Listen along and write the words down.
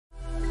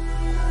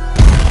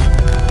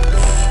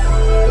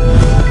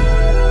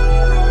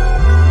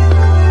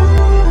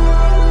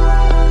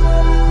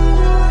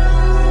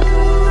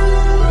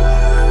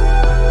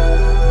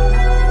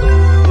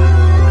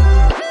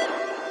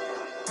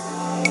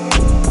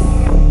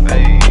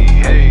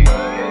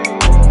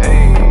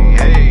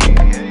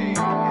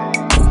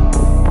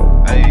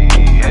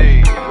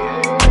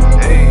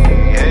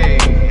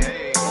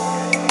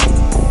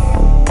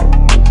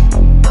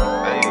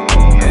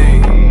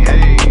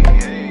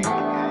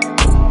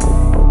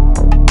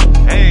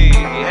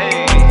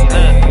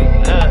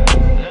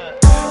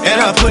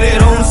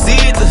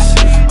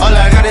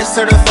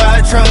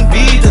certified trunk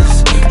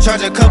beaters.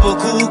 Charge a couple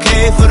cool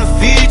K for the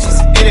features.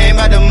 It ain't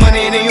about the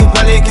money, then you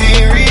probably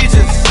can't reach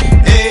us.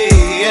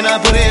 Hey, and I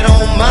put it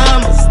on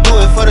mamas. Do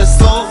it for the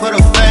soul, for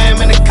the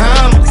fam and the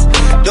commas.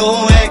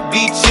 Don't act,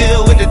 be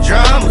chill with the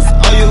dramas.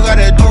 All you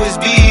gotta do is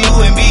be you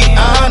and be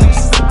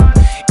honest.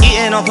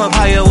 Eating on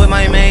papaya with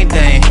my main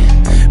thing.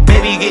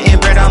 Baby getting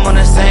bread, I'm on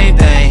the same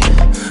thing.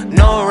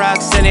 No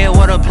rocks in it,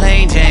 what a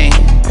plain Jane.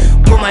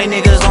 Put my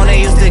niggas on,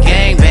 they used to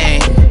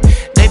gangbang.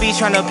 They be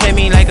tryna play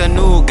me like a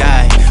new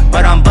guy,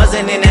 but I'm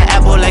buzzing in the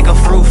apple like a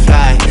fruit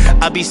fly.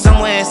 I be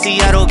somewhere in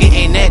Seattle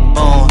getting neck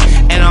bone,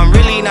 and I'm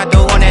really not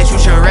the one that you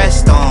should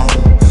rest on.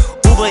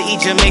 Uber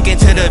eat Jamaican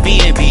to the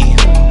B&B.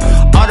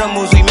 All the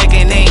moves we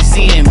making, they ain't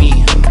seeing me.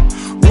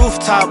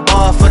 Rooftop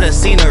bar for the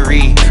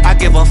scenery. I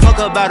give a fuck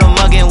about a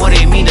mug and what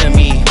it mean to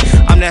me.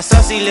 I'm that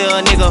saucy little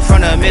nigga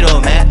from the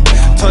middle, man.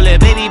 Told that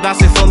baby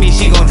bounce it for me,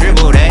 she gon'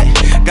 dribble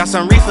that. Got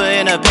some reefer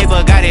in the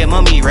paper, got it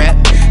mummy wrap.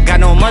 Got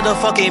no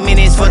motherfucking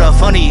minutes for the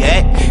funny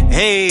act.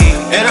 Hey,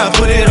 and I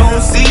put it on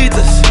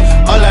Caesars.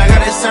 All I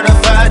got is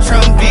certified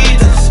trunk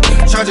beaters.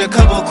 Charge a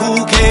couple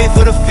cool K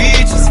for the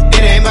features.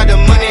 It ain't about the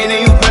money,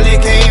 then you probably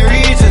can't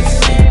reach us.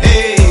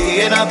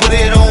 Hey, and I put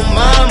it on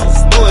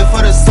mamas. Do it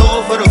for the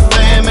soul, for the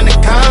fam and the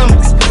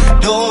commas.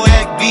 Don't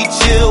act, be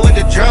chill with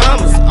the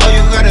dramas. All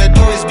you gotta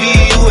do is be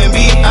you and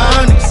be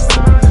honest.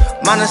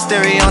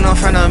 Monastery on the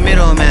front of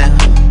middleman.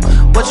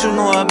 What you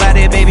know about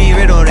it, baby,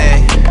 riddle that.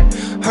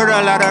 Heard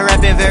a lot of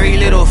rapping, very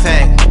little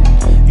fact.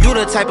 You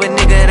the type of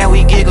nigga that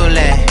we giggle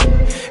at.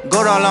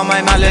 Gold all on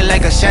my mouth look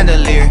like a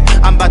chandelier.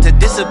 I'm about to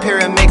disappear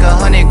and make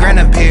 100 grand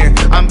appear.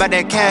 I'm about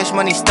that cash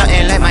money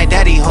stunting like my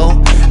daddy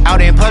ho.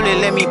 Out in public,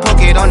 let me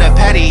poke it on the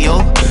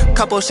patio.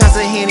 Couple shots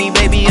of Henny,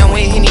 baby, I'm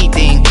with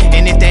anything.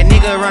 And if that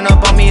nigga run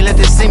up on me, let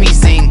the semi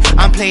sing.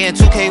 I'm playing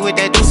 2K with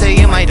that Deuce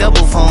in my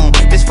double phone.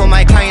 This for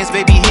my clients,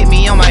 baby, hit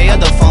me on my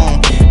other phone.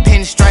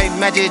 Pinstripe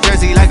magic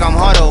jersey like I'm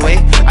Hardaway.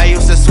 I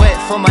used to sweat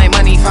for my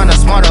money, found a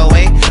smarter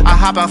way. I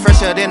hop out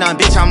fresher than a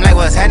bitch, I'm like,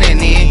 what's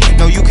happening?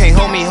 No, you can't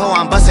hold me, ho,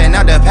 I'm busting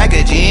out the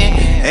packaging.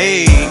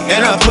 Hey,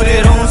 and I put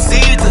it on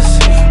Caesars.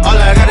 All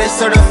I got is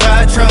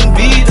certified trunk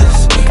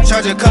beaters.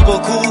 Charge a couple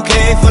cool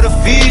K for the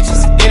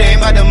features. It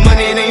ain't about the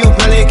money, then you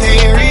probably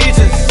can't reach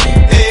us.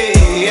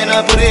 Hey, and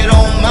I put it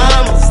on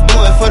mamas. Do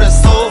it for the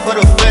soul, for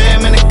the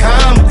fam and the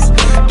commas.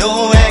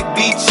 Don't act,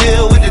 be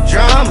chill with the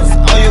dramas.